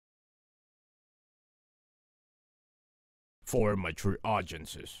for mature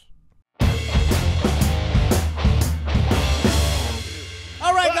audiences.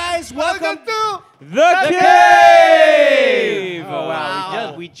 All right, guys, welcome to The Cave! Oh,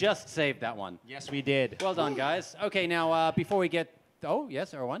 wow. We just saved that one. Yes, we did. Well done, guys. Okay, now, before we get... Oh,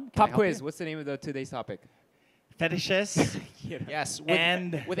 yes, Erwan? Can I Pop help quiz. you? What's the name of today's topic? Fetishes Yes,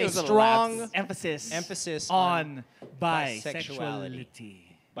 and with a There's a strong lapse. emphasis on on bisexuality.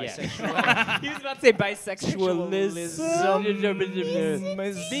 bisexuality. He was about to say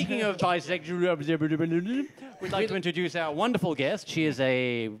bisexualism. Speaking of bisexual, we'd like to introduce our wonderful guest. She is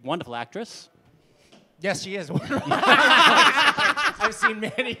a wonderful actress. Yes, she is. I've seen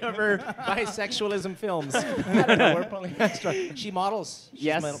many of her bisexualism films. I don't know, we're probably extra. She models. She's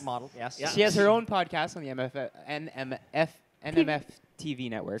Yes. a model. Yes. Yeah. She has her own podcast on the NMF TV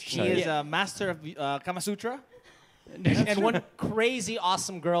network. She is a master of Kama Sutra. And one crazy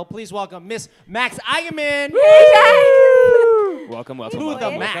awesome girl. Please welcome Miss Max Eigenmann. Welcome, To welcome, the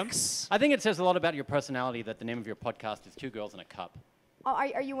welcome. max. I think it says a lot about your personality that the name of your podcast is Two Girls in a Cup. Oh,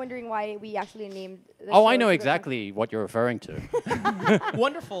 are you wondering why we actually named the Oh, I show know Two Girls? exactly what you're referring to.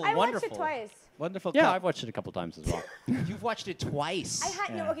 Wonderful, I wonderful. watched it twice. Wonderful. Yeah, cup. I've watched it a couple times as well. You've watched it twice. I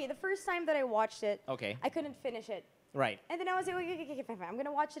had no. Okay, the first time that I watched it, Okay. I couldn't finish it, Right. and then I was like, okay, fine. I'm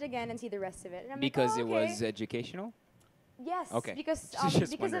gonna watch it again and see the rest of it. And I'm Because like, it oh, okay. was educational? Yes. Okay. Because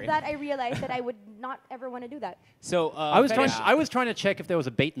Just because of wondering. that, I realized that I would not ever want to do that. So, I was trying to check if there was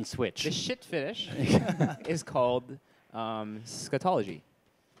a bait and switch. the shit fetish is called scatology.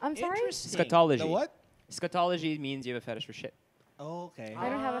 I'm sorry. Interesting. Scatology. The what? Scatology means you have a fetish for shit. Oh, okay. I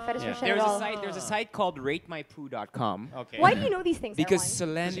don't have a fetish Yeah. for shit at all. There's a site called ratemypoo.com. Okay. Why do you know these things? Because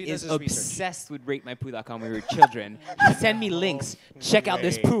Erwan? Solen She is does his research. obsessed with ratemypoo.com when we were children. He sent me links. Check out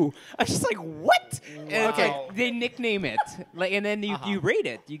this poo. I was just like, what? And it's Wow. like, they nickname it. Like, and then you rate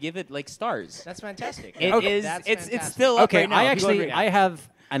it. You give it like stars. That's fantastic. It Okay. is. That's It's fantastic. still up Okay, right now. I If you go actually rate it. I have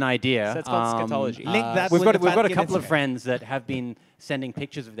an idea. So it's called scatology. Link that we've with got the we've got a Fat couple Kid of friends that have been sending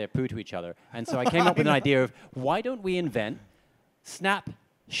pictures of their poo to each other, and so I came up with an idea of why don't we invent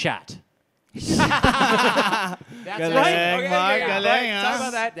Snapchat? That's Galing, right. Mark, galing, Talk ah.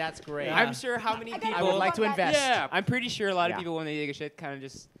 about that. That's great. I'm sure how many I gotta people think I would like to about that. invest. Yeah, I'm pretty sure a lot of Yeah. people when they take a shit kind of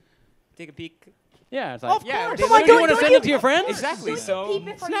just take a peek. yeah. It's like, Of Yeah, course. they Come on, do you want to don't send you- it to your friends? Exactly. Don't So peep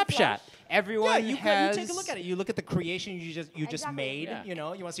before you Snapchat. flush. everyone Yeah, you has. take a look at it. You look at the creation you just Exactly. made. Yeah. You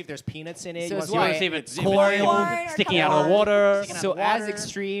know, you want to see if there's peanuts in it. So you it's want why- to see if it's corn Corn or sticking out of the corn. water. Sticking out So of the as water.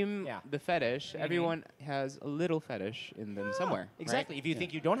 extreme Yeah. the fetish, everyone has a little fetish in them somewhere. right? Exactly. If you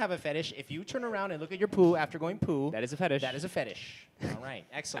think you don't have a fetish, if you turn around and look at your poo after going poo, That is a fetish. that is a fetish. All right.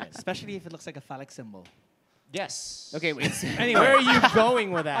 Excellent. Especially if it looks like a phallic symbol. Yes. Okay, wait. Where are you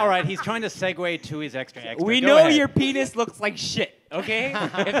going with that? All right, he's trying to segue to his extra. We Go know ahead. your penis looks like shit, okay?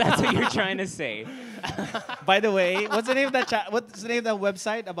 If that's what you're trying to say. By the way, what's the name of that what's the name of that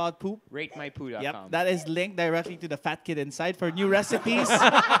website about poop? RateMyPoo.com. Yep, that is linked directly to the Fat Kid Inside for new recipes.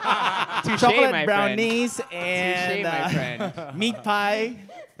 Touché, Chocolate my brownies Touché, and my friend. meat pie.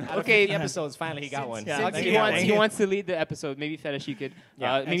 Okay, The episodes. Finally, he got one. Yeah, Since thank he you, wants, thank he you. wants to lead the episode, maybe fetish you could,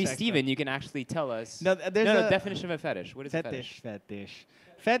 maybe extra. Steven, you can actually tell us. No, there's no, a definition of a fetish. What is a fetish?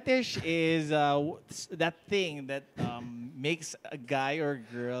 Fetish is that thing that makes a guy or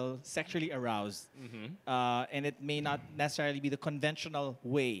a girl sexually aroused, and it may not necessarily be the conventional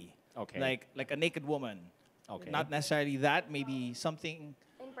way. Okay. Like a naked woman. Okay. Not necessarily that. Maybe something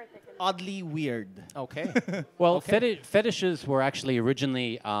In particular. oddly weird. Okay. Well, Okay. fetishes were actually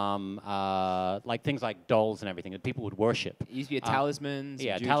originally like things like dolls and everything that people would worship. It used to be a talisman. some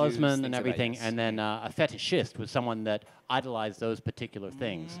Yeah, jujus, talisman things and like that, everything, yes. and then a fetishist was someone that idolized those particular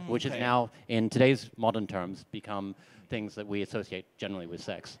things, which has okay. now, in today's modern terms, become things that we associate generally with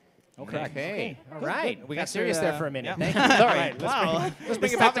sex. Okay. All Good, right. good. We got Thanks for, serious there for a minute. yeah. Thank you. Sorry. Wow. Let's bring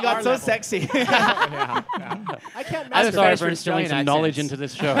This it back topic to our got so level. sexy. I can't I'm master sorry fetish for for instilling some Australian knowledge accents. into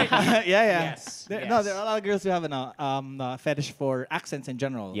this show. yeah. Yes. No, Yes. there are a lot of girls who have a fetish for accents in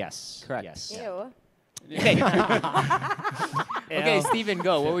general. Yes. Correct. Yes. Ew. Okay, Steven,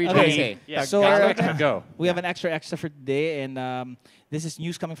 go. What were you Okay. trying to say? Yeah, So, guys, go. We have an extra for today, and this is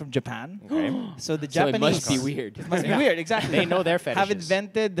news coming from Japan. Okay. So the So it Japanese must be weird. must be weird, exactly. They know their Have fetishes.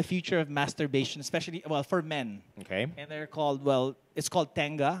 invented the future of masturbation, especially for men, Okay. and they're called it's called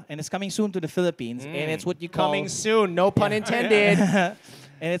Tenga, and it's coming soon to the Philippines, and it's what you call Coming soon. No pun intended. and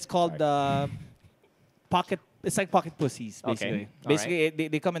it's called pocket. It's like pocket pussies, Okay. basically. All Basically,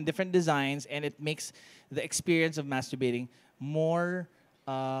 they come in different designs, and it makes the experience of masturbating more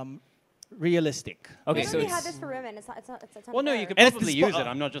realistic. Okay, They so only had it's this for women. It's not Well, no, fair. you could And it's probably dispo- use it.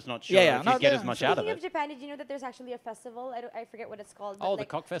 I'm not not sure Yeah, yeah. if No, you get yeah. as much out of Speaking it. of Japan, did you know that there's actually a festival? I forget what it's called. but Oh, the like,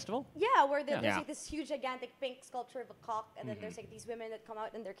 Cock Festival? Yeah, where there's Yeah. like this huge, gigantic pink sculpture of a cock, and then there's like these women that come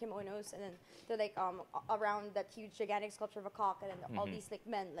out in their kimonos, and then they're like around that huge, gigantic sculpture of a cock, and then all these like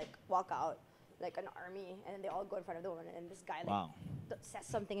men like walk out like an army, and then they all go in front of the woman, and this guy like Wow. says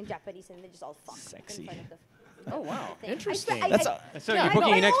something in Japanese, and they just all fuck Sexy. in front of the. Oh wow, thing. interesting. That's So Yeah, you're I booking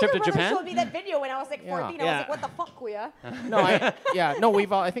know. an next trip to My older brother Japan? showed me that video when I was like 14. I Yeah. was like, what the fuck, kuya?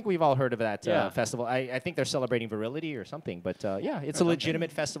 No, I think we've all heard of that Yeah. festival. I think they're celebrating virility or something, but yeah, it's a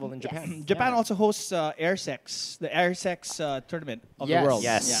legitimate festival in Japan. Japan also hosts the air sex tournament of Yes. the world.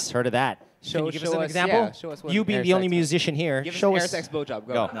 Yes, heard of that. Can you give us an example? Yeah, show us what You being air the only sex- musician here, Give us show an air us. sex blowjob.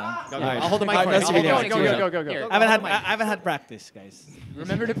 Go. Go. I'll hold the mic. Alright, for let's you. see video. Go. Here. I haven't had practice, guys.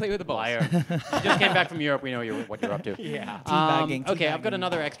 Remember to play with the balls. Liar. You just came back from Europe. We know what you're up to. Yeah. Teabagging, Okay, I've got teabagging.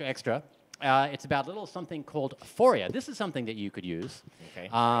 another extra. It's about little something called Phoria. This is something that you could use. Okay.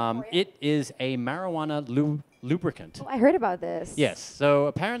 It is a marijuana lubricant. Oh, I heard about this. Yes. So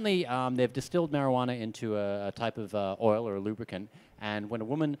apparently they've distilled marijuana into a type of oil or a lubricant, and when a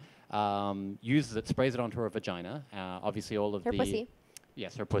woman uses it, sprays it onto her vagina, obviously all of Her the pussy.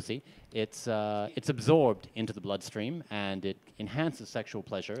 Yes, her pussy. It's absorbed into the bloodstream, and it enhances sexual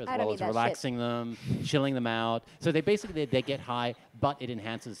pleasure as I don't well need as that shit. relaxing them, chilling them out. So they basically they get high, but it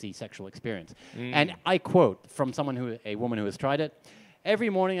enhances the sexual experience. And I quote from a woman who has tried it.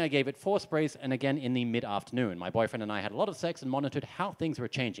 Every morning I gave it 4 sprays, and again in the mid-afternoon. My boyfriend and I had a lot of sex and monitored how things were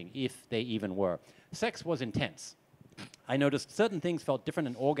changing, if they even were. Sex was intense. I noticed certain things felt different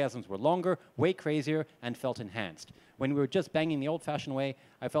and orgasms were longer, way crazier, and felt enhanced. When we were just banging the old-fashioned way,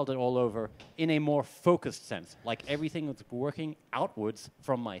 I felt it all over in a more focused sense, like everything was working outwards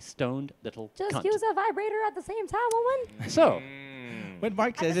from my stoned little Just cunt. use a vibrator at the same time, woman. So, When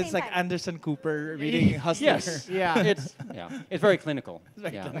Mark At the says it's same like time. Anderson Cooper reading Hustler. yes, it's very clinical.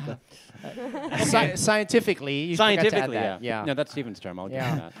 Scientifically, you Scientifically, forgot to add that. yeah. No, that's Steven's term. I'll give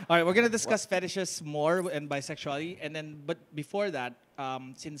Yeah. you that. All right, we're gonna discuss fetishes more and bisexuality, and then but before that,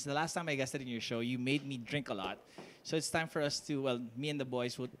 since the last time I guested in your show, you made me drink a lot, so it's time for us to me and the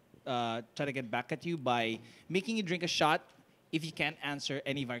boys would try to get back at you by making you drink a shot if you can't answer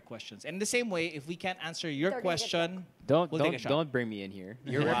any of our questions. And the same way, if we can't answer your They're gonna get question, Don't We'll take a shot. don't bring me in here.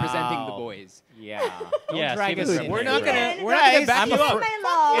 You're representing the Wow. boys. Yeah. Yeah, drag Steven's us term. in We're there. not Guys, gonna back you That's up. my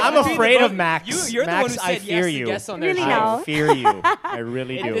love. I'm Between the afraid of both- Max. You're the Max, one who I said fear yes to you. guest on their Really show. now? I fear you. I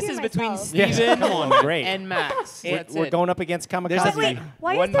really And do. this I is fear between myself. Yes, Steven come on, great. and Max. We're, That's we're it. going up against There's kamikaze. a- Wait,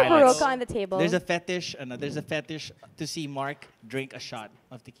 why One is there pilots. Barocca on the table? there's a fetish. There's a fetish to see Mark drink a shot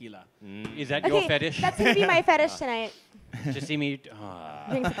of tequila. Is that your okay, fetish? that's gonna be my fetish tonight. To see me.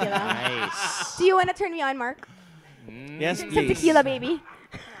 Drink tequila. Nice. Do you want to turn me on, Mark? Yes, Some please. tequila, baby.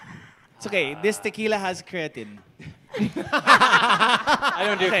 It's okay. This tequila has creatine. I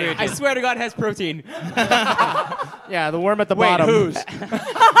don't do creatine. I swear to God, it has protein. Yeah, the worm at the Wait, bottom. whose?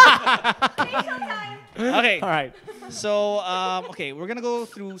 Okay. All right. So, okay, we're gonna go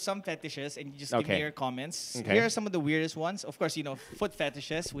through some fetishes, and you just give me Okay. your comments. Okay. Here are some of the weirdest ones. Of course, foot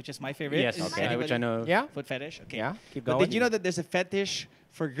fetishes, which is my favorite. Yes, Is okay, which I anybody- know. Yeah. Foot fetish. Okay. Yeah. Keep But going. did you know that there's a fetish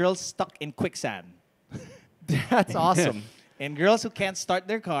for girls stuck in quicksand That's awesome. and girls who can't start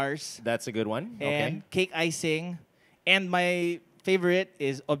their cars That's a good one. and cake icing, and my favorite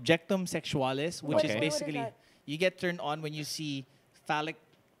is objectum sexualis, which What is is basically that? you get turned on when you see phallic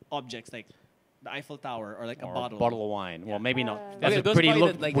objects like the Eiffel Tower or like Or a bottle. of wine. Well, maybe not. That's Okay, a those pretty are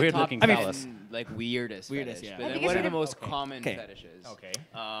probably the weird top looking 10, phallus. like weirdest, Weirdest, fetish. yeah. But I then think what it's are the sort of- most common Okay. fetishes? Okay.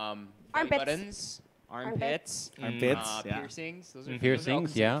 Belly Armpits. buttons, armpits, Armpits, yeah. piercings. Those are Piercings,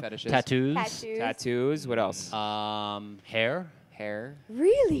 those are all yeah. considered fetishes. Tattoos. Tattoos. Tattoos. What else? Hair. Hair.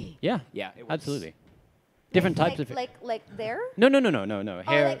 Really? Yeah. Yeah, it works. Absolutely. Different like, types of. like there? No.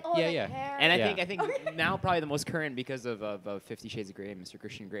 Hair. Oh, yeah, like yeah. hair. And Yeah. I think now probably the most current because of 50 Shades of Grey and Mr.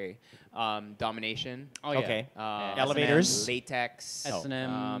 Christian Grey, domination. Oh, yeah. Okay. S&M, Elevators. latex,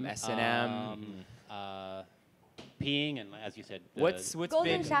 S&M. S&M. Peeing and, as you said, what's Golden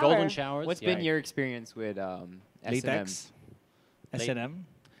been shower. golden showers. what's yeah. been your experience with S&M? Latex. S&M.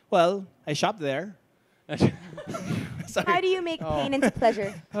 Well, I shopped there. How do you make pain into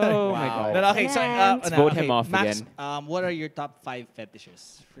pleasure? Oh my Wow. God. No, okay, so Let's vote him off Max, again. what are your top 5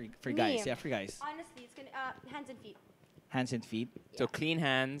 fetishes for guys? Me. Yeah, for guys. Honestly, it's gonna hands and feet. Hands and feet. So clean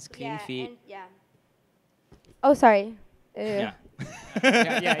hands, clean feet. And, yeah. Oh, sorry. Yeah.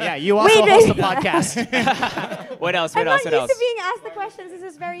 Yeah. You also Wait, host a wait. What else? podcast. What I'm else? not What used else? to being asked the questions. This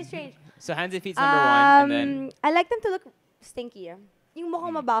is very strange. So hands and feet's number one, and then I like them to look stinky. yung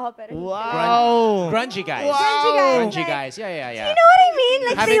mukhang mabaho pero hindi. Wow. Grungy guys. Grungy Grungy guys. guys. Yeah. You know what I mean?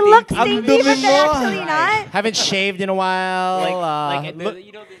 Like they Haven't look been- stinky, but they're actually not. Haven't shaved in a while.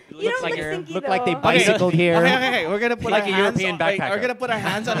 You don't look stinky Look like they though. bicycled here. Okay. We're gonna put Like our a hands European wait, backpacker. We're gonna put our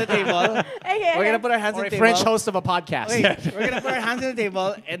hands on the table. Okay. We're gonna put our hands Or on a the French table. host of a podcast. Wait, we're gonna put our hands on the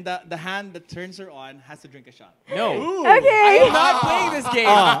table, and the hand that turns her on has to drink a shot. No. Okay. I'm not playing this game.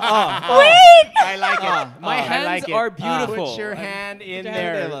 Wait. I like it. My I hands like it. are beautiful. Put your hand in your hand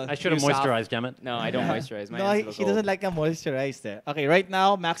on the there. table. I should have You soft. moisturized, damn it. No, I don't moisturize. My No, hands he doesn't like a moisturized. Okay, right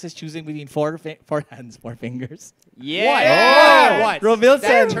now Max is choosing between four hands, 4 fingers. Yeah. Oh, what? Rovilson.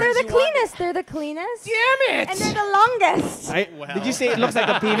 They're turns the you on. cleanest. They're the cleanest. Damn it! And they're the longest. Did you say it looks like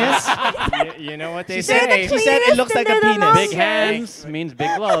a penis? You know what they She say. said, she said it looks like a They're the penis. longest. Big hands means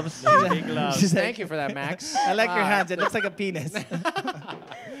big gloves. Big gloves. She's like- Thank you for that, Max. I like your hands. It looks like a penis.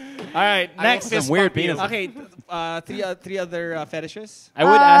 All right, next. Some weird penis. Okay, three other fetishes. I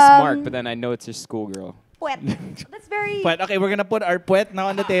would ask Mark, but then I know it's your schoolgirl. Puwet. That's very. But okay, we're gonna put our puet now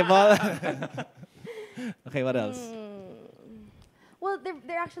on the table. Okay, what else? Well,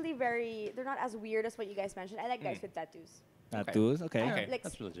 they're actually very. They're not as weird as what you guys mentioned. I like guys with tattoos. Tattoos. Okay. Okay. Like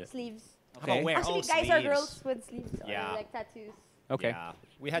That's legit. sleeves. How about where? Actually, Oh, guys are sleeves. girls with sleeves. Or Yeah. like tattoos. Okay. Yeah.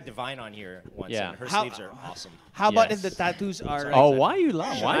 We had Divine on here once, Yeah. and her How- sleeves are awesome. How about Yes. if the tattoos are? Oh, why are you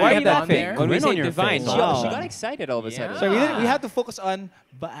laughing? Why do are you have that laughing? thing? When we Grin say on your divine, face? she, Wow. she got excited all of a sudden. So we had to focus on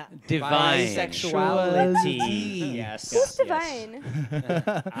Divine. Bisexuality. Yes. Who's yes. divine?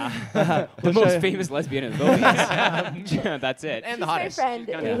 The most famous lesbian in the Philippines. That's it. And the She's my hottest. friend.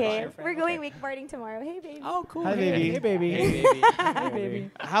 kinda Okay. hot. We're going wakeboarding tomorrow. Hey, baby. Oh, cool. Hi, baby. Hey, baby. Hey, baby. Hey,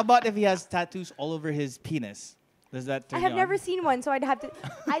 baby. How about if he has tattoos all over his penis? Does that turn I have you never on? seen one, so I'd have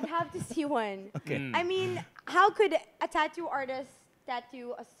to see one. Okay. I mean, how could a tattoo artist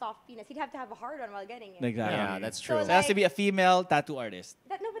tattoo a soft penis? He'd have to have a hard on while getting it. Exactly. Yeah, that's So, true. So it has to be a female tattoo artist.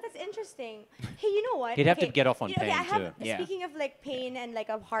 No, but that's interesting. Hey, you know what? He'd have to Okay, get off on you know, okay, pain, I have, too. Yeah. Speaking of like pain and like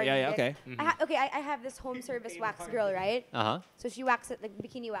of hard. Yeah, dick, okay. I have this home service wax girl, right? Uh-huh. So she waxes like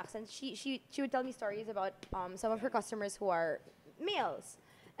bikini wax, and she would tell me stories about some of her customers who are males.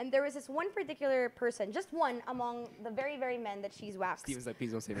 And there was this one particular person, just one among the very, very men that she's waxed. Steven's like,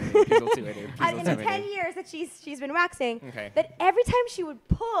 please don't say my name. Please don't say my name. Please In don't the say my 10 name. years that she's been waxing, Okay. that every time she would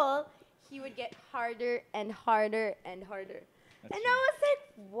pull, he would get harder and harder and harder. And I was like,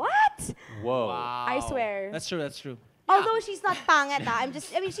 what? Whoa. I swear. That's true. That's true. Although she's not pangit,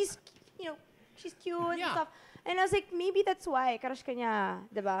 she's, she's cute and Yeah. stuff. And I was like, maybe that's why. Crush ka niya,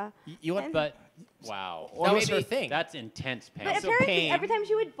 diba? You want? And- But, wow. That was her thing. That's intense pain. But so apparently, pain- every time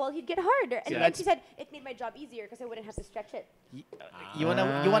she would pull, he'd get harder. And then that's- she said, it made my job easier because I wouldn't have to stretch it. You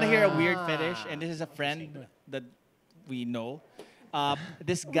wanna hear a weird fetish? And this is a friend that we know.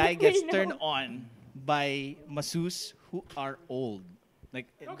 This guy gets We know. turned on by masseuse who are old. Like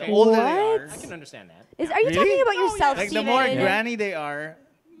Okay. the older they What? are, I can understand that. Are you Really? talking about yourself, like the Steven? more granny they are,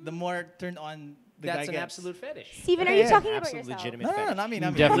 the more turned on the That's guy an gets. absolute fetish. Steven, are Yeah, you yeah. talking about Absolute yourself? legitimate No, fetish. not me.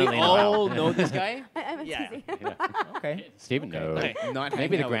 Not me. Definitely We not. all know this guy. I'm Yeah. teasing. Okay. Steven, no. Okay. Not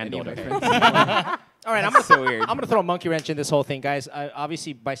Maybe the hanging out with any of granddaughter. my friends. All right, That's so weird. I'm gonna throw a monkey wrench in this whole thing, guys.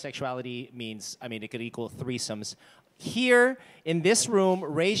 Obviously, bisexuality means, it could equal threesomes. Here in this room,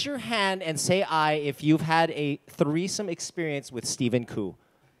 raise your hand and say "I" if you've had a threesome experience with Stephen Koo.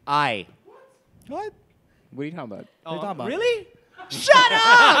 I. What? What are you talking about? What are you talking about? Really? Shut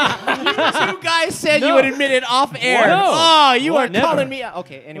up! You two guys said you would admit it off air. No. Oh, you are Never. calling me out.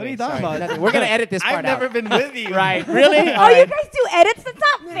 Okay, anyway. What are you talking sorry. about? Nothing. We're gonna edit this part I've never out. been with you. Right? Really? Oh, All you right. guys do edits? That's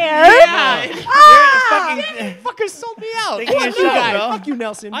not fair. Yeah. Fucking Fuckers sold me out. Taking a Fuck you shot, guys. bro. Fuck you,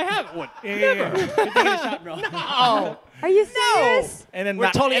 Nelson. I have what? You're taking a shot, bro. Oh, Are you serious? And then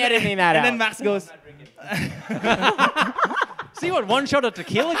we're totally editing that and out. then Max goes. See what one shot of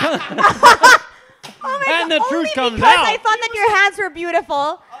tequila comes? Oh my And God, the truth only comes because out. I thought that your hands were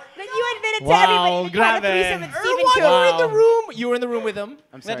beautiful. That you admitted to Wow, everybody that you had a grabe. threesome with Stephen Erwan, Koo. you were in the room. You were in the room with him.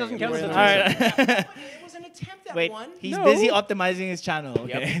 I'm sorry. doesn't you count were as in a the- All right. It was an attempt at Wait, one. he's busy optimizing his channel.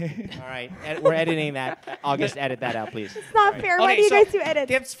 Okay. All right, we're editing that. August, edit that out, please. It's not fair. Why do you so guys do edits?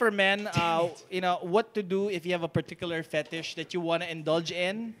 tips for men. What to do if you have a particular fetish that you want to indulge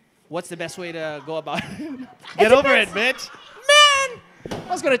in. What's the best way to go about it? Get over it, bitch. Man,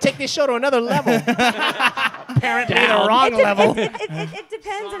 I was gonna take this show to another level. Apparently, the wrong It level.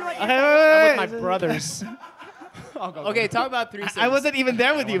 depends on what you're I'm with my brothers. Okay, talk about threesomes. I wasn't even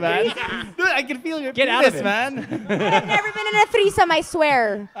there with you, man. Dude, I can feel your Get penis, out of it. man. I've never been in a threesome, I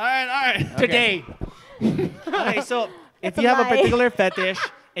swear. All right. Today, Okay, so if It's a you have a lie. particular fetish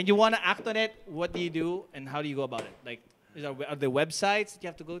and you want to act on it, what do you do and how do you go about it? Like, are there websites that you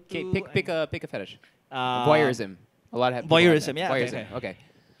have to go to? Okay, pick a fetish. Uh, Voyeurism. A lot of people have Voyeurism, that. yeah, okay, Voyeurism. okay. Okay.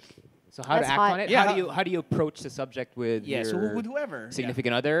 So how That's to act hot. on it? Yeah, How do you approach the subject with Yeah, so your with whoever.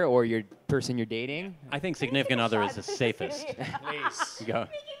 significant other or your person you're dating? I think significant other is the safest. Please, Go.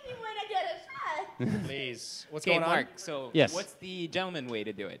 Making me want to get a shot. please. What's Okay, going on? Mark. So Yes. what's the gentleman way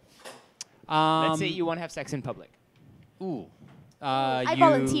to do it? Um, Let's say you want to have sex in public. Ooh. I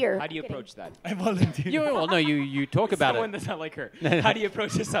volunteer. How do you Kidding. approach that? I volunteer. You talk about Someone it. does not like her. How do you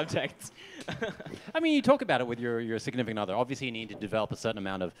approach the subject? I mean, you talk about it with your significant other. Obviously, you need to develop a certain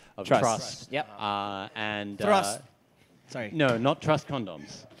amount of Trust. trust. Yep. And Thrust. Sorry. No, not trust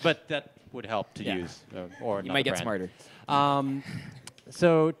condoms, but that would help to Yeah. use. Or You might get another brand. smarter.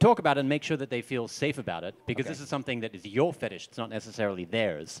 So talk about it and make sure that they feel safe about it, because Okay. this is something that is your fetish. It's not necessarily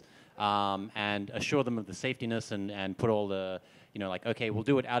theirs. And assure them of the safetiness and put all the, like, okay, we'll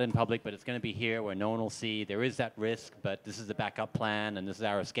do it out in public, but it's going to be here where no one will see. There is that risk, but this is the backup plan, and this is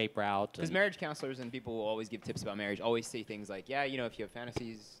our escape route. Because and- marriage counselors and people who always give tips about marriage always say things like, yeah, if you have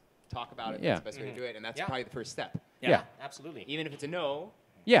fantasies, talk about it. Yeah. That's the best way to do it, and that's Yeah. probably the first step. Yeah. Absolutely. Even if it's a no,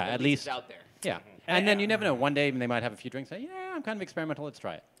 Yeah, at at least least. it's out there. Yeah. And then you never know. One day they might have a few drinks. Say, yeah, I'm kind of experimental. Let's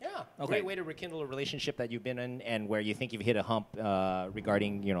try it. Yeah, Okay. great way to rekindle a relationship that you've been in and where you think you've hit a hump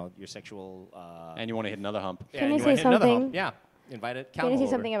regarding your sexual. And you want to hit another hump. yeah, Can and I you say wanna hit another hump. something? Yeah, invite it. Can I say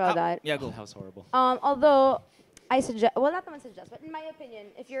something about that? Yeah, go. That was horrible. Although I suggest, well, not that one suggest, but in my opinion,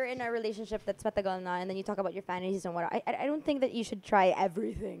 if you're in a relationship that's matagal na and then you talk about your fantasies and whatnot, I don't think that you should try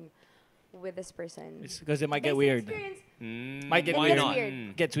everything with this person. It's because it might Based get on weird. experience, Might get It weird. gets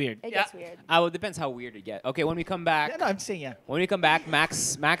weird. Gets weird. It gets weird. Well, it depends how weird it gets. Okay, when we come back, Yeah, no, I'm saying yeah. when we come back,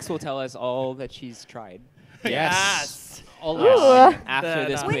 Max will tell us all that she's tried. Yes. Ooh. After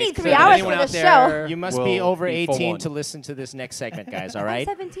this We break. need So 3 if hours anyone for out this there- show. You must will be over be 18 forewarned. to listen to this next segment, guys. All I'm right?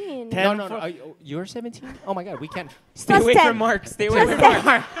 17. Ten- No. You're 17? Oh my God, we can't. Stay Plus away 10. from Mark. Stay away Plus from 10.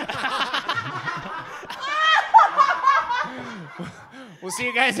 Mark. We'll see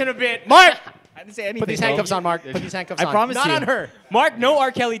you guys in a bit. Mark, I didn't say anything. put these handcuffs on, Mark. Put these handcuffs I on. promise Not you. on her. Mark, no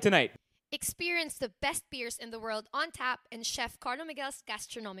R. Kelly tonight. Experience the best beers in the world on tap in Chef Carlo Miguel's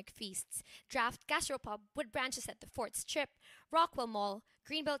gastronomic feasts. Draft Gastropub with branches at the Fort Strip, Rockwell Mall,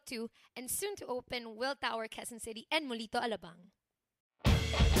 Greenbelt 2, and soon to open Will Tower, Quezon City, and Molito, Alabang.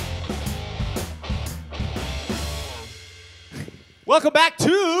 Welcome back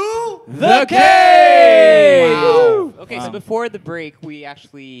to The Cave! Wow. Okay, so Wow. before the break,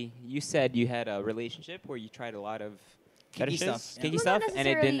 you said you had a relationship where you tried a lot of Kinky fetishes, stuff, yeah. kinky Well, stuff, not and it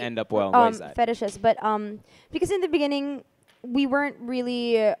didn't necessarily, end up well. Why is that? Fetishes, but because in the beginning we weren't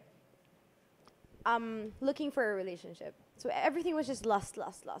really looking for a relationship, so everything was just lust.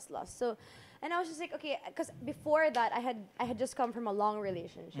 So, and I was just like, okay, because before that I had just come from a long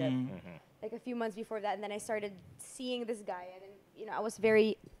relationship, like a few months before that, and then I started seeing this guy, and then I was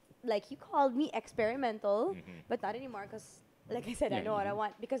very, like you called me experimental, but not anymore, because like I said, I know what I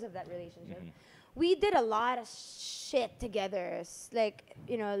want because of that relationship. We did a lot of shit together, like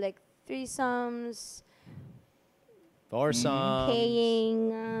threesomes, Foursome,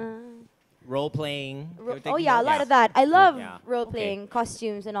 paying. role playing. Oh yeah, a lot of that. I love Yeah. role playing,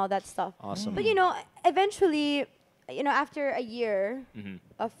 costumes, and all that stuff. Awesome. But eventually, after a year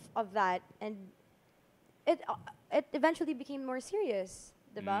of that, and it eventually became more serious,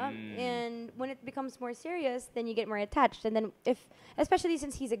 diba? And when it becomes more serious, then you get more attached, and then especially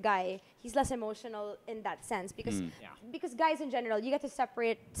since he's a guy, he's less emotional in that sense because guys in general, you get to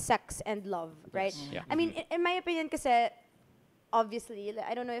separate sex and love, right? Yeah. I mean, in my opinion, kasi obviously,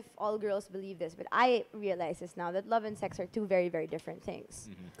 I don't know if all girls believe this, but I realize this now, that love and sex are two very, very different things.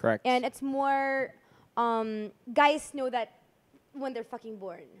 Correct. And it's more, guys know that when they're fucking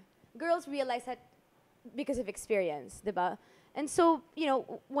born. Girls realize that because of experience, diba? And so,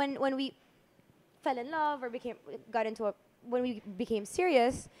 when we fell in love or when we became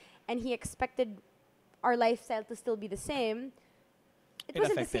serious, and he expected our lifestyle to still be the same, it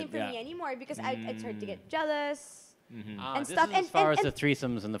wasn't the same affected, for yeah. me anymore because I started to get jealous. And this stuff. is as And- far and- as and- the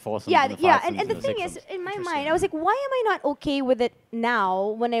threesomes and the foursomes Yeah, and the yeah, fivesomes and the the thing is, sixsomes. in my mind, I was like, why am I not okay with it now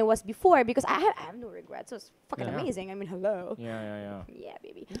when I was before? Because I have no regrets. So it's fucking Yeah. amazing. I mean, hello. Yeah. Yeah,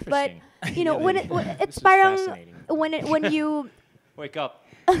 baby. But Interesting. when it's This is parang fascinating. when you Wake up.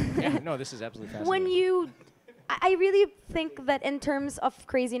 Yeah, no, this is absolutely fascinating. when you I really think that in terms of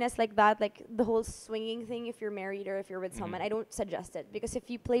craziness like that, like the whole swinging thing, if you're married or if you're with someone, I don't suggest it, because if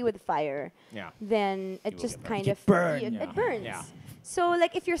you play with fire, Yeah. then it will just get kind You of burn. Yeah. it burns. Yeah. So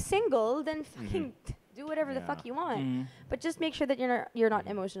like if you're single, then fucking do whatever the Yeah. fuck you want, but just make sure that you're not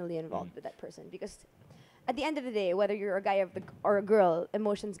emotionally involved with that person, because at the end of the day, whether you're a guy or a girl,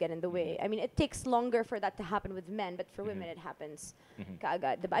 emotions get in the way. I mean, it takes longer for that to happen with men, but for women, it happens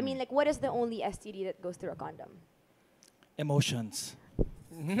kaagad. Diba? I mean, like, what is the only STD that goes through a condom? Emotions.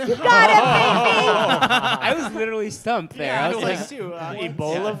 I was literally stumped there. I was like,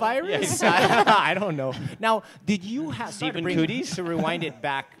 Ebola virus? I don't know. Now, did you have Stephen Cooties to rewind it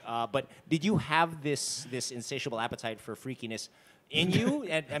back? But did you have this insatiable appetite for freakiness in you,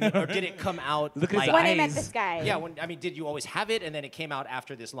 or did it come out? Look at his When I met eyes. this guy. Yeah, did you always have it, and then it came out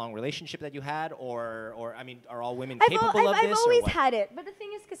after this long relationship that you had, or are all women capable of this? I've always or what? had it, but the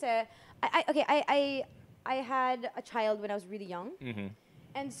thing is, kasi, I had a child when I was really young,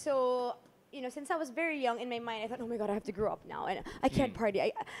 and so since I was very young, in my mind I thought, oh my god, I have to grow up now, and I can't party,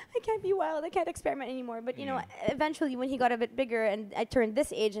 I can't be wild, I can't experiment anymore. But eventually when he got a bit bigger, and I turned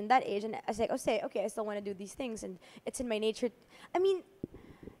this age and that age, and I was like, okay, I still want to do these things, and it's in my nature. I mean,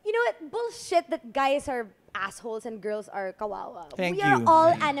 you know what? Bullshit that guys are assholes and girls are kawawa. Thank we are you. all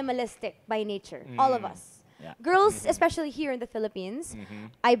animalistic by nature, all of us. Yeah. Girls, especially here in the Philippines,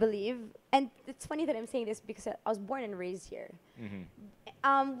 I believe, and it's funny that I'm saying this because I was born and raised here.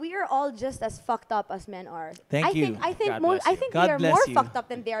 We are all just as fucked up as men are. Thank you. I think God bless you. we God are bless more you. fucked up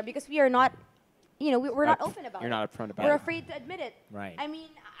than they are because we are not, we're not open about it. You're not upfront about We're it. afraid to admit it. Right. I mean,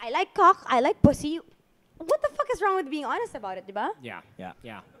 I like cock, I like pussy. What the fuck is wrong with being honest about it, diba? Yeah,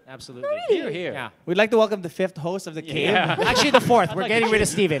 Yeah. absolutely. really. Here, here. Yeah. We'd like to welcome the 5th host of the Cave. Actually, the 4th. We're getting rid of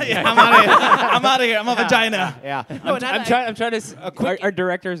Steven. I'm out of here. I'm out of here. I'm a vagina. Yeah. I'm trying to. Our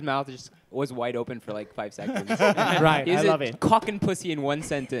director's mouth just was wide open for like 5 seconds. Right. Is I love it. Cock and pussy in one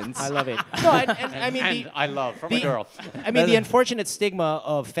sentence. I love it. No, and I mean, And I love from the- a girl. I mean, the unfortunate stigma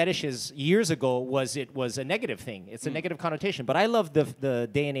of fetishes years ago was it was a negative thing. It's a negative connotation. But I love the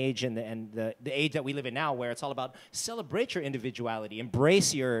day and age and the age that we live in now, where it's all about celebrate your individuality,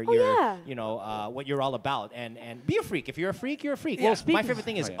 embrace your yeah. what you're all about, and be a freak. If you're a freak, you're a freak. Yeah. My favorite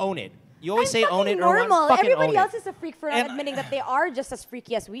thing is yeah. own it. You always I'm say own fucking it or normal. fucking Everybody own else it. is a freak for not And- admitting that they are just as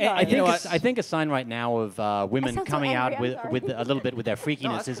freaky as we And are. I You know I think a sign right now of women sound so coming angry, out I'm sorry. with a little bit with their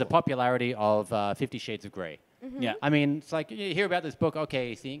freakiness is the popularity of 50 Shades of Grey. Yeah. I mean, it's like you hear about this book,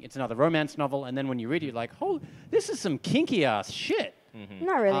 okay, seeing it's another romance novel, and then when you read it, you're like, oh, this is some kinky ass shit.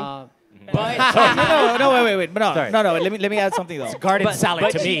 Not really. But No, wait. But Sorry. no. Let me add something though. Garden salad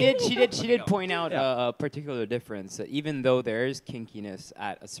but to me. she did point out a particular difference. That even though there is kinkiness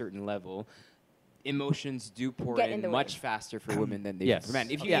at a certain level, emotions do pour Get in in the way. much faster for women than they Yes. do for men.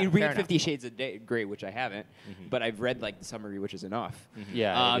 If you, Yeah, you fair read enough. 50 Shades of Grey, which I haven't, but I've read like the summary, which is enough.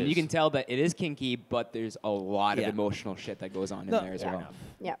 Yeah, it you is. can tell that it is kinky, but there's a lot Yeah. of emotional shit that goes on No, in there as yeah. well.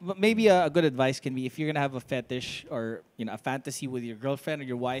 Yeah. But maybe a good advice can be if you're gonna have a fetish or a fantasy with your girlfriend or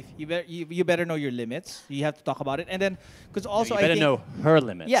your wife, you better know your limits. You have to talk about it, and then because also you better I think, know her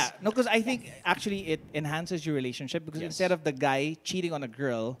limits. Yeah, no, because I think actually it enhances your relationship because Yes. instead of the guy cheating on a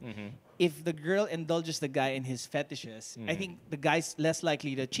girl, if the girl indulges the guy in his fetishes, I think the guy's less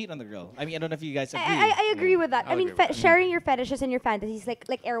likely to cheat on the girl. I mean, I don't know if you guys agree. I agree with that. I I'll mean, agree with that. sharing your fetishes and your fantasies, like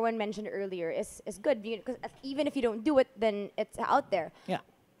Erwan mentioned earlier, is good because even if you don't do it, then it's out there. Yeah.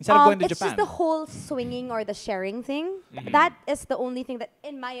 Instead of going to it's Japan. just the whole swinging or the sharing thing. That is the only thing that,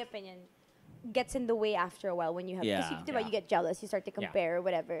 in my opinion, gets in the way after a while when you have. Yeah. Because you get jealous, you start to compare or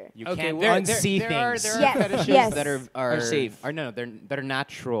whatever. You Okay, can't there unsee are things. there Yes, are fetishes yes. that are safe. that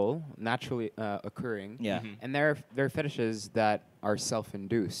are naturally occurring. Yeah. And there are fetishes that are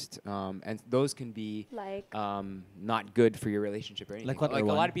self-induced, and those can be Like? not good for your relationship or anything. Like what, Like a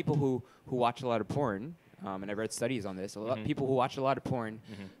Erwan? lot of people who watch a lot of porn, and I've read studies on this. A lot of people who watch a lot of porn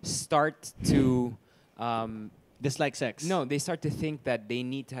start to Dislike sex. no, they start to think that they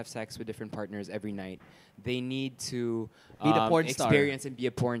need to have sex with different partners every night. They need to Be the porn star. experience and be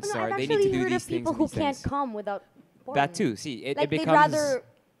a porn No, star. I've They actually need to do heard these of things. people and who these can't things. come without porn. That too. See, it Like they'd becomes rather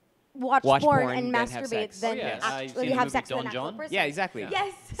watch watch porn porn and than have masturbate sex. than Oh, yeah. You've actually seen the have movie sex with Don an actual John? person. yeah, exactly.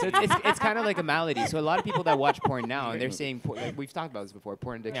 Yes. So it's kind of like a malady. So a lot of people that watch porn now, and they're saying like, we've talked about this before.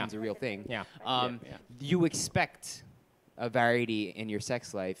 Porn addiction's a real thing. Yeah. You expect a variety in your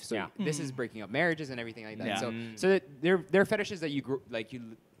sex life. So Yeah. this is breaking up marriages and everything like that. Yeah. So that there are fetishes that you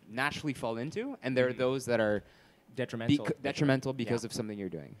naturally fall into, and there are those that are detrimental because of something you're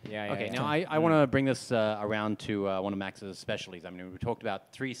doing. Yeah. Okay, now I want to bring this around to one of Max's specialties. I mean, we talked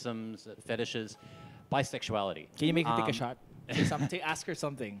about threesomes, fetishes, bisexuality. Can you make her take a shot? Say something. Ask her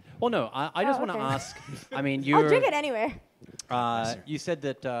something. Well, no, I just Oh, want to okay. ask. I mean, I'll drink it anywhere. you said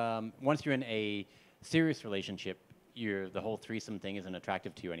that once you're in a serious relationship, the whole threesome thing isn't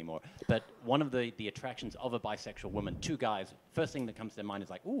attractive to you anymore. But one of the attractions of a bisexual woman, two guys, first thing that comes to their mind is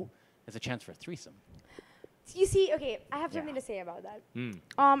like, ooh, there's a chance for a threesome. You see, okay, I have something to say about that.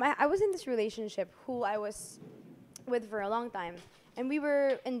 I was in this relationship who I was with for a long time, and we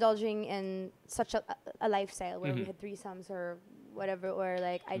were indulging in such a lifestyle where we had threesomes or whatever, or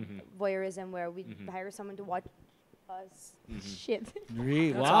like voyeurism where we'd hire someone to watch pause. Shit.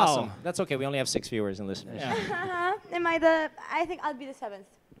 Really? That's Wow. awesome. That's okay. We only have 6 viewers and listeners. Am I the? I think I'll be the 7th.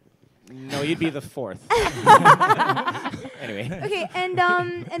 No, you'd be the 4th. Anyway. Okay, and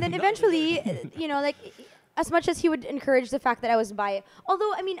then eventually, you know, like, as much as he would encourage the fact that I was bi,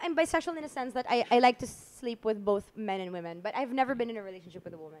 although I mean I'm bisexual in a sense that I like to sleep with both men and women, but I've never been in a relationship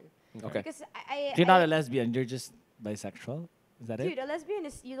with a woman. Okay. Because You're not a lesbian. You're just bisexual. Is that dude, it? a lesbian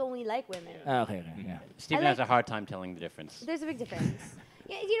is you only like women. Okay. Yeah. Stephen I has a like- hard time telling the difference. There's a big difference.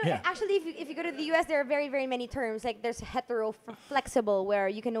 Yeah, you know, Yeah. actually, if you go to the U.S., there are very, very many terms. Like there's hetero, flexible, where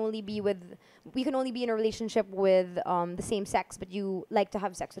you can only be in a relationship with the same sex, but you like to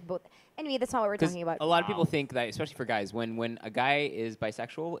have sex with both. Anyway, that's not what we're talking about. A lot of people think that, especially for guys, when a guy is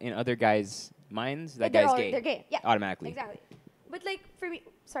bisexual, in other guys' minds, that They're guy's all- gay. They're gay. Yeah. Automatically. Exactly. But like for me,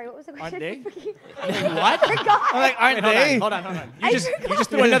 sorry, what was the question? they? What? I forgot. I'm like, aren't they? Hold on. I You just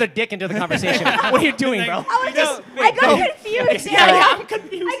threw another dick into the conversation. What are you doing, bro? I got confused. I'm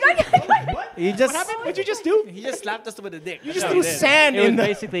confused. I got You just. What'd you just do? He just slapped us with a dick. You just threw sand It was in the...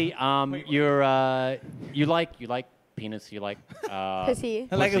 basically you like penis, you like Pussy.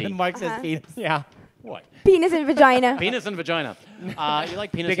 I like it pussy. when Mark says Uh-huh. penis. Yeah. What? Penis and vagina. Penis and vagina. You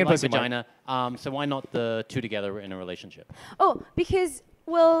like penis, Big you and like pussy, Mark. vagina. So why not the two together in a relationship? Oh, because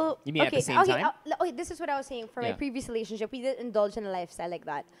well, You mean at okay, the same okay, time? okay, this is what I was saying. For my Yeah. previous relationship, we did indulge in a lifestyle like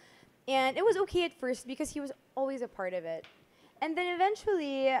that, and it was okay at first because he was always a part of it, and then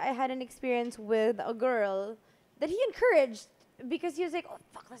eventually I had an experience with a girl that he encouraged because he was like, "Oh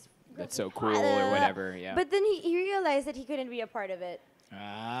fuck, That's so cool or whatever. Yeah. But then he realized that he couldn't be a part of it.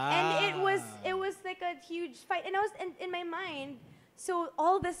 And it was like a huge fight. And I was in my mind, so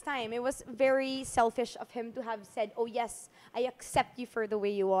all this time it was very selfish of him to have said, "Oh yes, I accept you for the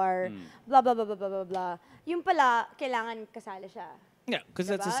way you are." Blah blah blah blah blah blah blah. Yung pala kailangan kasala siya. Yeah, because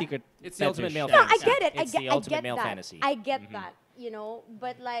that's a Diba? secret. It's the ultimate male No, I fantasy. get it. It's the I ultimate get male that. fantasy. I get that. You know,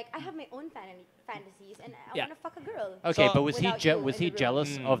 but like I have my own fantasies, and I Yeah. want to fuck a girl. Okay, So- but was Without he you was in he the room.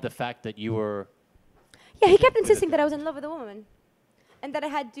 jealous of the fact that you were? Yeah, he kept insisting that I was in love with a woman, and that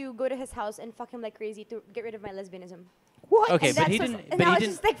I had to go to his house and fuck him like crazy to get rid of my lesbianism. What? Okay, but he didn't. And But I he was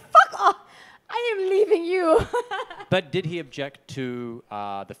didn't. just like, "Fuck off! I am leaving you." But did he object to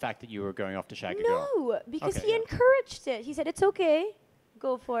the fact that you were going off to shag a girl? No, because Okay, he yeah. encouraged it. He said, "It's okay,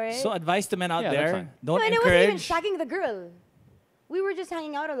 go for it." So advice to men out Yeah, that's there: fine. don't no, and it wasn't even encourage. shagging the girl. We were just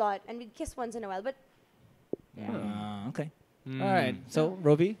hanging out a lot, and we'd kiss once in a while. But Okay. All right. So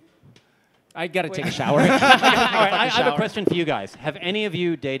Roby. I gotta take a shower. All right, I have a question for you guys. Have any of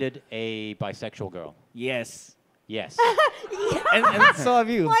you dated a bisexual girl? Yes. Yes. and so have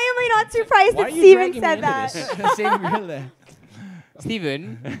you. why am I not surprised Why that are you Steven dragging me said into that? this? Same girl there. Steven,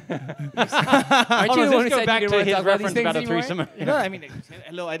 aren't Hold you on, the one let's who go said back you to didn't his want to talk about these reference things about a anymore? threesome. No, I mean,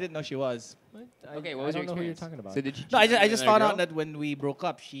 hello. I didn't know she was. Okay, what I was your don't know who you're experience? talking about. So did you? No, I cheat just, I with just another found out girl? that when we broke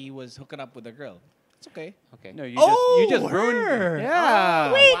up, she was hooking up with a girl. It's okay. Okay. No, you just ruined.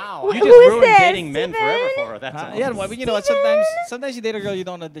 Yeah. Wait, wow. who You just is ruined this? dating men Steven? forever for her. That's all. Yeah, well, you know what? Sometimes you date a girl, you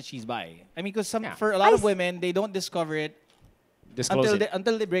don't know that she's bi. I mean, because for a lot of women, they don't discover it Disclose it.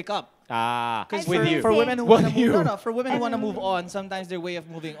 until they break up. Ah. Because With you. for women who With want to you. move, for women who want to move on, sometimes their way of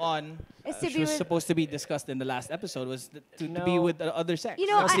moving on, Is to which be was with- supposed to be discussed in the last episode, was to be No. with the other sex. You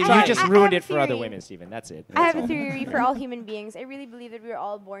know, No, I- Steven, I- you just I ruined have it a for other theory. women, Steven. That's it. I have a theory for all human beings. I really believe that we are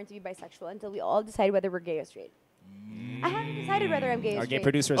all born to be bisexual until we all decide whether we're gay or straight. I haven't decided whether I'm gay or Our gay straight.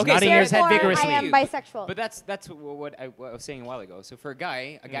 producer is Okay, nodding so his head Therefore, vigorously. I am bisexual. But that's what I was saying a while ago. So for a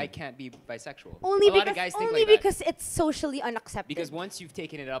guy can't be bisexual. only a lot of because guys think only like that. because it's socially unaccepted. Because once you've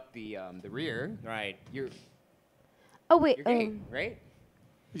taken it up the rear, Right. you're oh wait, gay, right?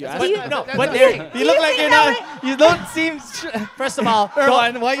 But, you- no, that's but what there, I'm saying. you look like you're not. You don't seem. First of all,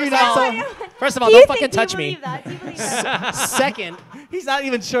 Erwan, why are you not so? first of all, Do you don't fucking think- do you touch me. believe that? Do you believe that? Second, He's not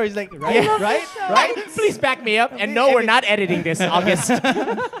even sure. He's like, right, Yeah. right, So- right. please back me up. And no, we're not editing this, August. No,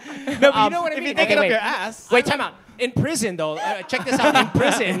 but you know what I If you mean. take Okay, it up wait. your ass. Wait, time out. In prison, though, check this out. In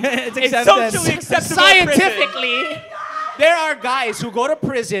prison, It's it's accepted. socially acceptable. Scientifically, there are guys who go to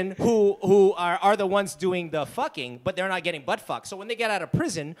prison who are the ones doing the fucking, but they're not getting butt fucked. So when they get out of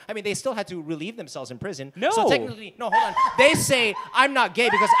prison, I mean, they still had to relieve themselves in prison. No. So technically, no, hold on. They say, I'm not gay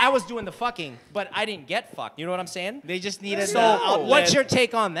because I was doing the fucking, but I didn't get fucked. You know what I'm saying? They just needed So the outlet. what's your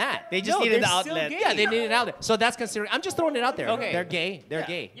take on that? They just No, needed the they're still outlet. gay. Yeah, they need an outlet. So that's considered. I'm just throwing it out there. Okay. They're gay. They're Yeah.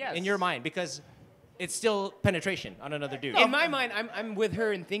 gay Yes. in your mind because it's still penetration on another dude. In my mind, I'm with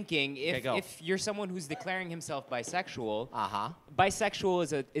her in thinking go. if you're someone who's declaring himself bisexual, Uh-huh.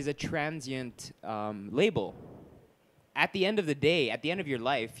 bisexual is a transient label. At the end of the day, at the end of your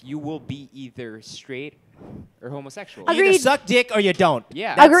life, you will be either straight or homosexual. Agreed. You either suck dick or you don't.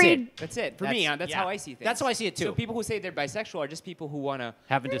 Yeah. That's Agreed. it. That's it. For me, that's how I see things. That's how I see it too. So people who say they're bisexual are just people who want to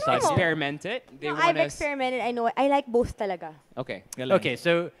Haven't decided. yet. experiment it. They No, want I've to. experimented. I know it. I like both talaga. Okay. Okay,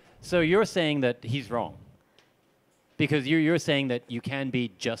 so you're saying that he's wrong because you're saying that you can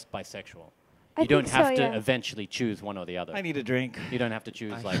be just bisexual. I You don't think so, have to yeah. eventually choose one or the other. I need a drink. You don't have to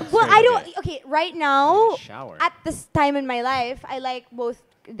choose like. Well, straight I or don't. gay. Okay, right now, Shower. at this time in my life, I like both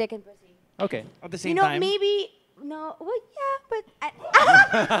dick and pussy. Okay. At the same You know, time. maybe no. Well, yeah, but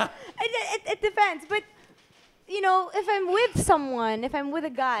it depends. But you know, if I'm with someone, if I'm with a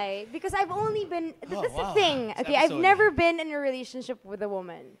guy, because I've only been. Oh, That's wow. the thing. This Okay, I've episode. never been in a relationship with a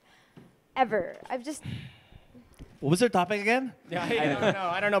woman, ever. I've just. What was their topic again? Yeah,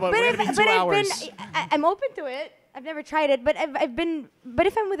 I don't know, but, But, we're if, gonna be but 2 I've hours. been. I'm open to it. I've never tried it, but I've been. But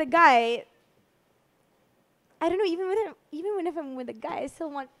if I'm with a guy. I don't know. Even if I'm with a guy, I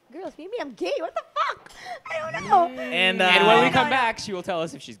still want girls. Maybe I'm gay. What the fuck? I don't know. And And when we no, come no. back, she will tell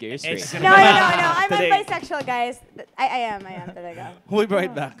us if she's gay or straight. It's- No. I'm Today. bisexual, guys. I am talaga. we'll be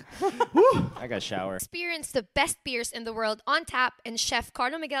right back. I got a shower. Experience the best beers in the world on tap in Chef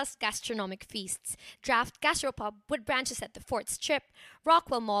Carlo Miguel's gastronomic feasts. Draft Gastropub with branches at the Fort Strip,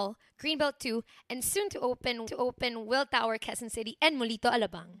 Rockwell Mall, Greenbelt 2, and soon to open Will Tower, Quezon City, and Molito,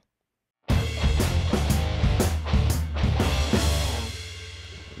 Alabang.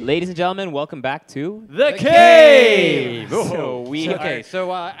 Ladies and gentlemen, welcome back to The Cave. So we Okay, are-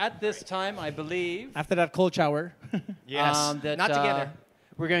 so at this time, I believe After that cold shower. Yes. that, Not together.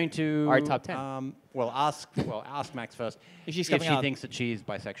 We're going to Our top 10. Ask Max first If she's if coming she out. thinks that she's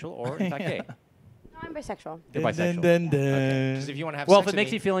bisexual or in fact gay. No, I'm bisexual. You're bisexual. Just if you want to have Well, if sex it makes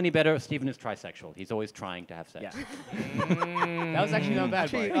with you feel any better, Stephen is trisexual. He's always trying to have sex. that was actually not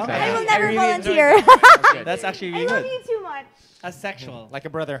bad. Bart. okay. I will I never really volunteer. That's actually I really love good. you too much. Asexual. like a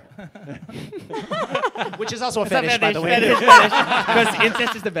brother. Which is also a fetish, by the way. Because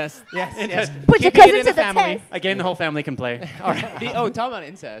incest is the best. Yes, yes. Put your Keeping it in cousins the at the family. test. Again, the whole family can play. All right. Talking about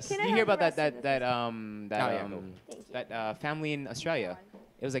incest. Can Did I you hear have about the rest of that family in Australia?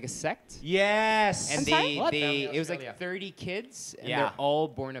 It was like a sect. Yes. And I'm sorry? What? it was Australia. like 30 kids, and Yeah. they're all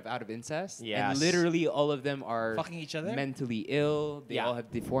born out of incest. Yes. And literally all of them are Fucking each other? mentally ill. They Yeah. all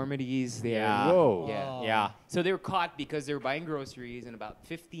have deformities. They Yeah. are, Whoa. Yeah. Yeah. So they were caught because they were buying groceries, and about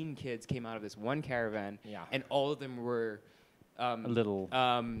 15 kids came out of this one caravan, Yeah. and all of them were A little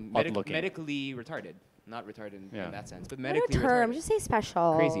medically retarded. Not retarded in that sense, but medically What a term. retarded. Just say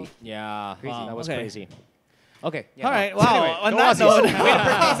special. Crazy. Yeah. Crazy. That was Okay. crazy. Okay. Yeah, All no. right. Wow. Anyway, On go that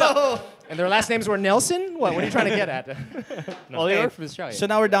Aussies. note. And their last names were Nelson? What are you trying to get at? Well, they were from Australia. So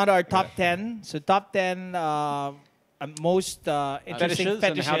now we're down to our top 10. So top 10 most interesting Fetishes and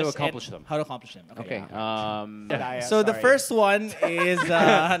fetishes how to accomplish them. How to accomplish them. Okay. So the first one is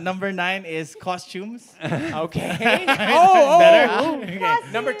number 9 is costumes. Okay.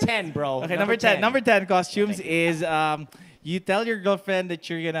 Better? Number 10, bro. Okay, number 10. Number 10 costumes is you tell your girlfriend that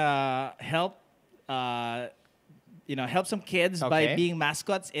you're gonna help help some kids by Okay. being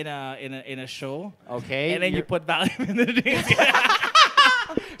mascots in a show. Okay. And then you put Valium in the drinks.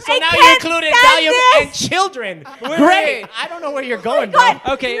 So now you can't included stand Valium this. and children. Great. I don't know where you're going, bro.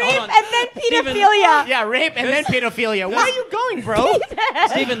 Okay, Rape hold on. and then Stephen- pedophilia. Yeah, rape and then pedophilia. Where are you going, bro?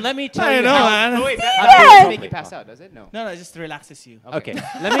 Stephen, let me tell I you know, how. man. Oh, wait, Yes. that doesn't make you pass out, does it? No. No, it just relaxes you. Okay,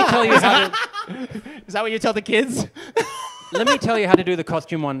 let me tell you how to. Is that what you tell the kids? Let me tell you how to do the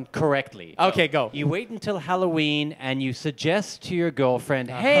costume one correctly. Okay, go. You wait until Halloween and you suggest to your girlfriend,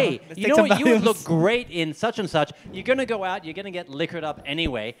 hey, Let's you take know some what? You would Valiums." look great in such and such. You're going to go out, you're going to get liquored up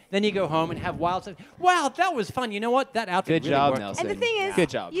anyway. Then you go home and have wild sex. Wow, that was fun. You know what? That outfit Good really job, worked. Nelson. And the thing is, Good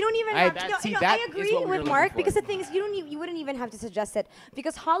job. you don't even I- have that- to. see, No, that I is agree what we were with looking Mark for. because the thing is, you wouldn't even have to suggest it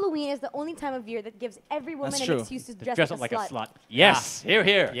because Halloween is the only time of year that gives every woman That's an true. excuse to Dress dress up like a a slut. slut. Yes. Here,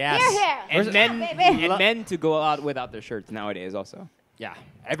 here. Yes. Here, And men, baby. and men to go out without their shirts nowadays also. Yeah.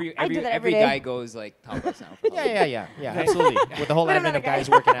 Every I do that every every day. guy goes like topless now. for Yeah, absolutely. With the whole But I'm advent not of a guy. guys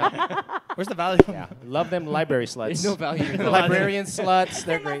working out. Where's the Valium? Yeah. Love them library sluts. There's no value in The that. librarian sluts,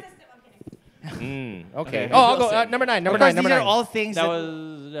 they're great. Okay. Okay. Oh, I'll go. Number 9. Number Of course, 9. Number these 9. are all things That that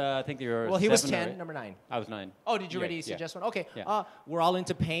was, I think you were Well, he was 7 or 10. 8. Number 9. I was 9. Oh, did you Yeah, already yeah. suggest one? Okay. Yeah. We're all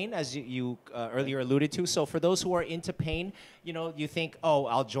into pain, as you earlier alluded to. So for those who are into pain, you think, oh,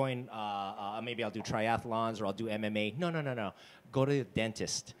 I'll join, maybe I'll do triathlons or I'll do MMA. No. Go to the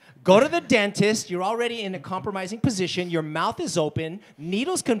dentist. Go to the dentist. You're already in a compromising position. Your mouth is open.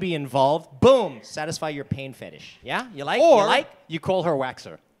 Needles can be involved. Boom. Satisfy your pain fetish. Yeah? You like? Or you like? you call her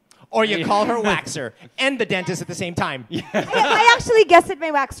waxer. Or you call her waxer and the dentist at the same time. I actually guested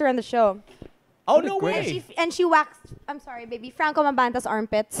my waxer on the show. Oh, no And way. she waxed. I'm sorry, baby. Franco Mabanta's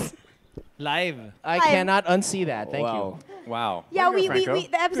armpits. Live. I Live. cannot unsee that. Thank Wow. Wow. Yeah, Well, you're Franco.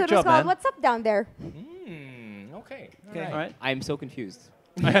 the episode Good was job, called man. "What's Up Down There." you. Okay. All right. I'm so confused.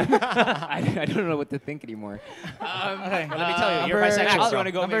 I don't know what to think anymore. Okay. Well, let me tell you, you're number- bisexual. You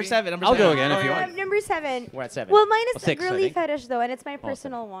wanna go Number maybe? 7. Number I'll 7. go again if you want. Number 7. We're at 7. Well, mine is Well, the 6, I girly think. fetish though, and it's my Awesome.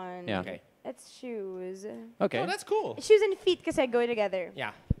 personal one. Yeah. Okay. It's shoes. Okay. Oh, that's cool. Shoes and feet because I go together.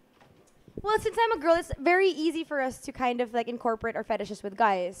 Yeah. Well, since I'm a girl, it's very easy for us to kind of like incorporate our fetishes with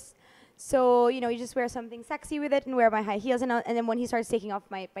guys. So, you just wear something sexy with it and wear my high heels. And then when he starts taking off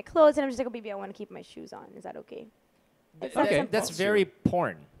my clothes, and I'm just like, oh, baby, I want to keep my shoes on. Is that okay? It's that Okay. simple. That's very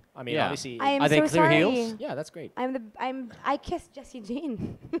porn. I mean, Yeah. obviously. I am Are they so clear sorry. heels? Yeah, that's great. I kissed Jessie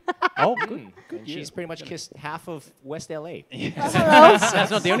Jane. Oh, good. And she's pretty much kissed half of West LA. Hello?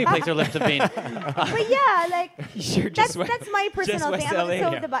 That's not the only place her lips have been. But yeah, like Sure, that's my personal West thing. I'm LA,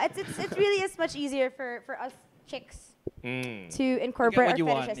 so yeah. it's really is much easier for us chicks Mm. to incorporate what our you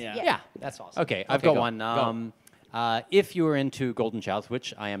want, fetishes. yeah. Yeah, that's awesome. Okay, I've got go. one. Go. If you were into golden showers,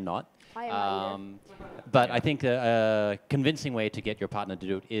 which I am not, I am not either. but I think a convincing way to get your partner to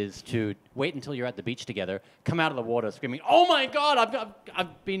do it is to wait until you're at the beach together, come out of the water screaming, "Oh my God,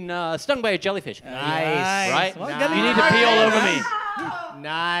 I've been stung by a jellyfish!" Nice. Right? Well, Nice. You need to pee all over me.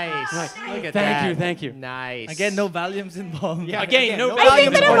 Nice. Look at Thank that. you, thank you. Nice. Again, no Valiums involved. Yeah, Again, no I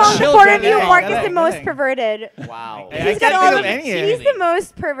think that for among the children. 4 of you, Yeah, Mark yeah, is the yeah. most perverted. Wow. I He's can't got all think the, of any. he's the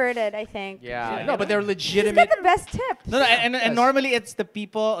most perverted, I think. Yeah. No, but they're He's legitimate. got the best tips. No, and normally it's the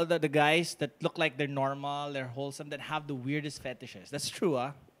people, the guys that look like they're normal, they're wholesome, that have the weirdest fetishes. That's true,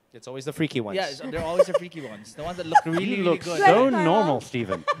 huh? It's always the freaky ones. Yeah, they're always the freaky ones. The ones that look really, You really look good. Do I so look normal? normal,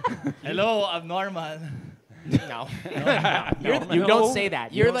 Stephen. Hello, I'm normal. No. You don't say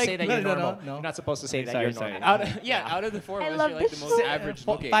that. You You're don't like- say that no, you're no, normal. no. You're not supposed to say that Sorry, you're sorry. normal. Out of the 4 I of us, love you're like the this most show. average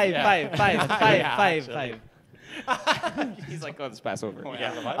looking. Five. He's like, oh, let's pass over.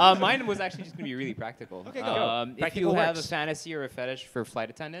 Yeah. Mine was actually just going to be really practical. Okay, go. If Practical you have a works. fantasy or a fetish for flight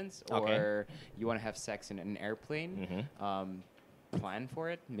attendants, Okay. or you want to have sex in an airplane, plan for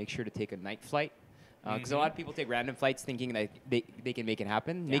it. Make sure to take a night flight. Because a lot of people take random flights thinking that they can make it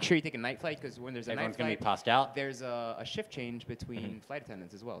happen. Make sure you take a night flight because when there's a Everyone's night going to flight, be passed out. there's a shift change between flight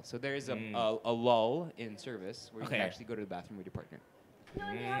attendants as well. So there is a lull in service where you can Okay. actually go to the bathroom with your partner. No,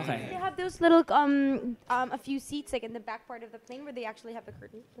 and Okay. they have those little a few seats like in the back part of the plane where they actually have the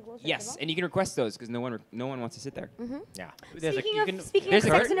curtain. The whole Yes, and you can request those because no one wants to sit there. Yeah. Speaking of There's a sex curtain, in a there's a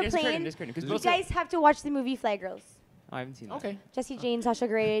curtain, plane, there's a curtain, 'cause you most guys have to watch the movie Fly Girls. I haven't seen that. Okay. Jessie Jane, Sasha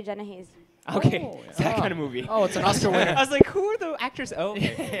Grey, Jenna Hayes. Okay, it's that kind of movie. Oh, it's an Oscar winner. I was like, who are the actors? Oh,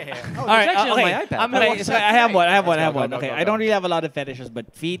 okay. All right, actually on okay. my iPad. I'm gonna Okay, watch so that I have tonight. one. I have Go, one. go, Okay, go, I go. don't really have a lot of fetishes,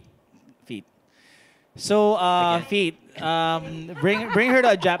 but feet. So feet. Bring her to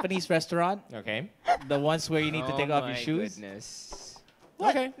a Japanese restaurant, Okay. the ones where you need to take off your shoes. Goodness.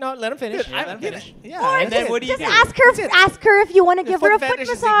 Okay. No, let him finish. Dude, Let him finish. Yeah, And then what do you Just do? ask her if you want to The give her a foot foot fetish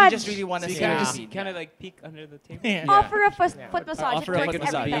is massage. like you just really want So to you see kind her of just feet. kind of like peek under the table. Yeah. Offer a foot massage. Offer It a works foot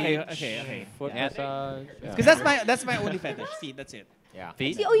massage. every time. Okay. Foot Yeah. massage. Yeah. Because that's my only fetish. Feet. That's it. Yeah.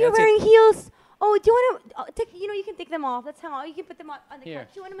 Feet. See, oh, you're That's it. wearing heels. Oh, do you want to take? You can take them off. That's how you can put them on the Here. couch.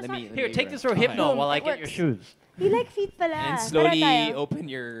 Do you want to Let massage? me- Here, take this for Okay. hypno Boom, while I it get your works. shoes. You like feet pala. And Tara slowly tayo. open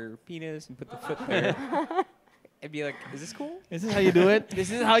your penis and put the foot there. And be like, is this cool? This is how you do it. This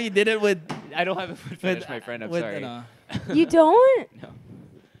is how you did it with. I don't have a foot fetish, my friend. I'm with, sorry. You don't?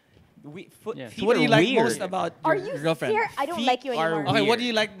 Foot, Yeah. feet So what do you are like weird. most about Are your you girlfriend? serious? I don't Feet like you are anymore. Okay, what weird. do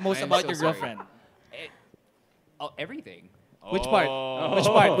you like most I am about so your sorry. girlfriend? Oh, everything. Which part? Which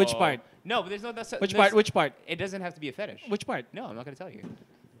part? Which part? No, but there's no. That's, Which there's- part? Which part? It doesn't have to be a fetish. Which part? No, I'm not gonna tell you.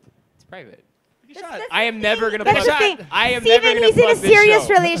 It's private. That's I am the never thing. gonna That's plug. the thing. I am Steven, never gonna he's in a plug this serious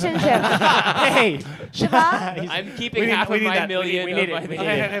show. relationship. Hey. Diba? I'm keeping half of my million. we need of it, my we thing. need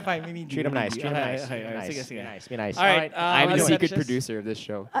it. Okay, fine. We need Treat him nice. Treat him nice. Okay, Treat him okay, nice. sige, sige. Be nice. Be nice. All right. I'm the other secret fetishes? producer of this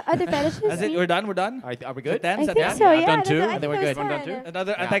show. Other fetishes? That's it. We're done. We're done. Are we good? Ten? I Is that think ten? so, I've yeah. done two. I Then we're think good. that was One, done two?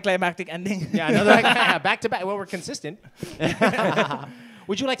 Another Yeah. anticlimactic ending. Yeah, another back to back. Well, we're consistent.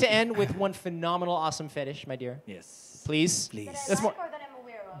 Would you like to end with one phenomenal, awesome fetish, my dear? Yes. Please. Please. That's more. Or that I'm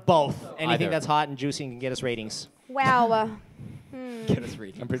aware of. Both. Anything Either. that's hot and juicy and can get us ratings. Wow. Get us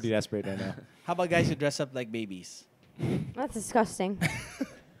reading. I'm pretty desperate right now. How about guys who dress up like babies? That's disgusting.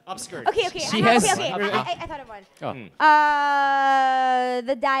 Upskirt. Okay. She I has- thought of one. Oh.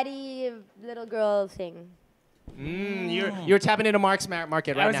 The daddy little girl thing. You're tapping into Mark's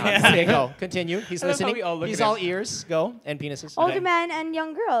market right now. Yeah. Okay, go. Continue. He's I love how listening. we all look He's at all him. ears. Go. And penises. Older men and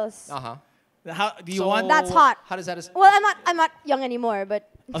young girls. Uh-huh. How do you So- want? That's hot. How does that... Well, I'm not young anymore, but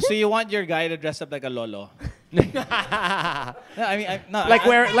Oh, so you want your guy to dress up like a lolo? No, I mean, no. like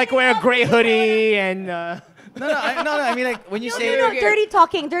wear a gray hoodie and I mean, like, when you say... No, dirty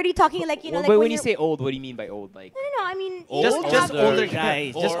talking, like, you know, Well, like but when when you you're- say old, what do you mean by old? Like No, I mean, Just have- older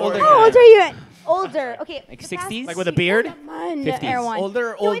guys. Just older How old guys. are you? Older. Okay. Like the past- 60s? Like with a beard? Naman, 50s. Erwan.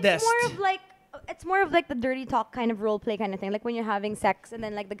 Older or No, oldest? it's more of like the dirty talk kind of role play kind of thing. Like when you're having sex and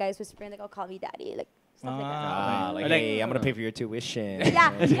then like the guys whispering like, "Oh, call me daddy," like stuff like that. Like, Or like- hey, I'm gonna pay for your tuition.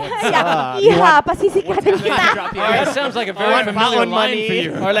 Yeah, yeah. Pasisikatan kita. That sounds like a very familiar line for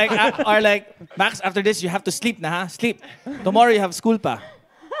you. Or like, Max, after this, you have to sleep na, ha? Sleep. Tomorrow you have school pa.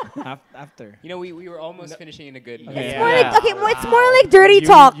 After. You know, we were almost finishing in a good. It's more like it's more like dirty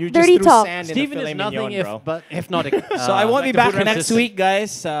talk. You Dirty just threw talk. sand in the Steven filet is nothing mignon, bro. if not. So I won't be like the back food next assistant. week,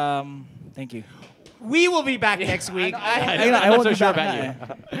 guys. Thank you. We will be back next week. I won't be sure back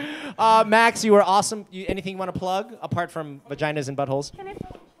about na. Max, you were awesome. Anything you want to plug apart from vaginas and buttholes? Can I-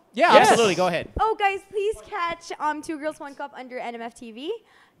 Yeah, Yes. absolutely. Go ahead. Oh, guys, please catch Two Girls One Cup under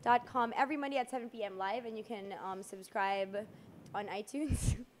nmftv.com every Monday at 7 p.m. live, and you can subscribe on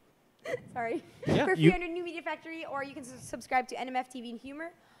iTunes. Sorry. For free under New Media Factory, or you can subscribe to NMFTV and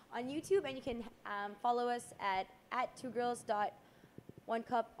Humor on YouTube, and you can follow us at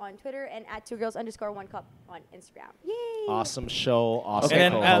 2girls.1cup on Twitter and at 2girls_1cup on Instagram. Yay! Awesome show. Awesome And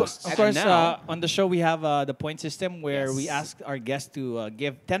then, co-hosts. of course, now- on the show we have the point system where we Yes. ask our guests to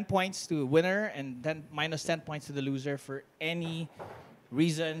give 10 points to winner and then minus 10 points to the loser for any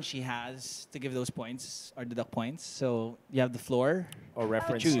reason she has to give those points or deduct points. So you have the floor. or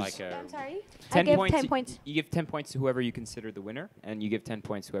reference choose. like I'm sorry. 10 I give points. 10 points. You give 10 points to whoever you consider the winner, and you give 10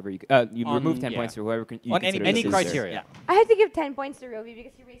 points to whoever you. You On- remove 10 yeah. points to whoever you On consider any the loser. criteria. I have to give 10 points to Roby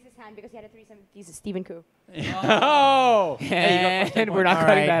because he raised his hand because he had a threesome with Stephen Koo. Oh! And we're not All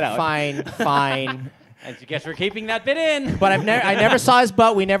cutting right, that out. fine. I guess we're keeping that bit in. But I never saw his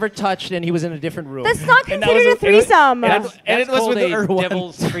butt. We never touched, and he was in a different room. That's not And that considered a was- it was- threesome. and That's it was called with the a Erwan.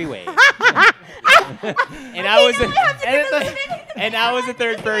 devil's freeway. And I was and I was the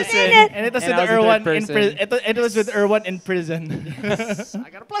third person. And it was And with I was the third Erwan in person. prison. It was with Erwan in prison. I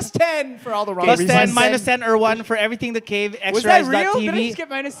got a plus 10 for all the wrong Plus reasons. 10, minus 10, Erwan for everything the cave. Was that real? Extras.tv. Did I just get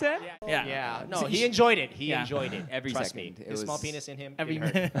minus 10? Yeah, no, he enjoyed it. He Yeah. enjoyed it. Every Trust second. me. It His small was- penis in him. Every it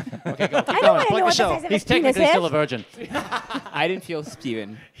hurt. minute. Okay, go. Keep I don't going. want to Plug know the what the show. size of He's his penis technically is. still a virgin. I didn't feel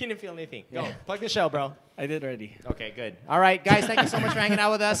Steven. He didn't feel anything. Go. Plug the show, bro. I did already. Okay, good. All right, guys, thank you so much for hanging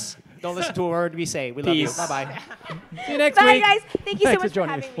out with us. Don't listen to a word we say. We love Peace. you. Bye-bye. See you next Bye, week. guys. Thank you so Thanks for much for joining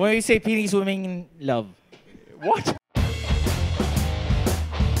having us. me. When we say penis, we mean love. What?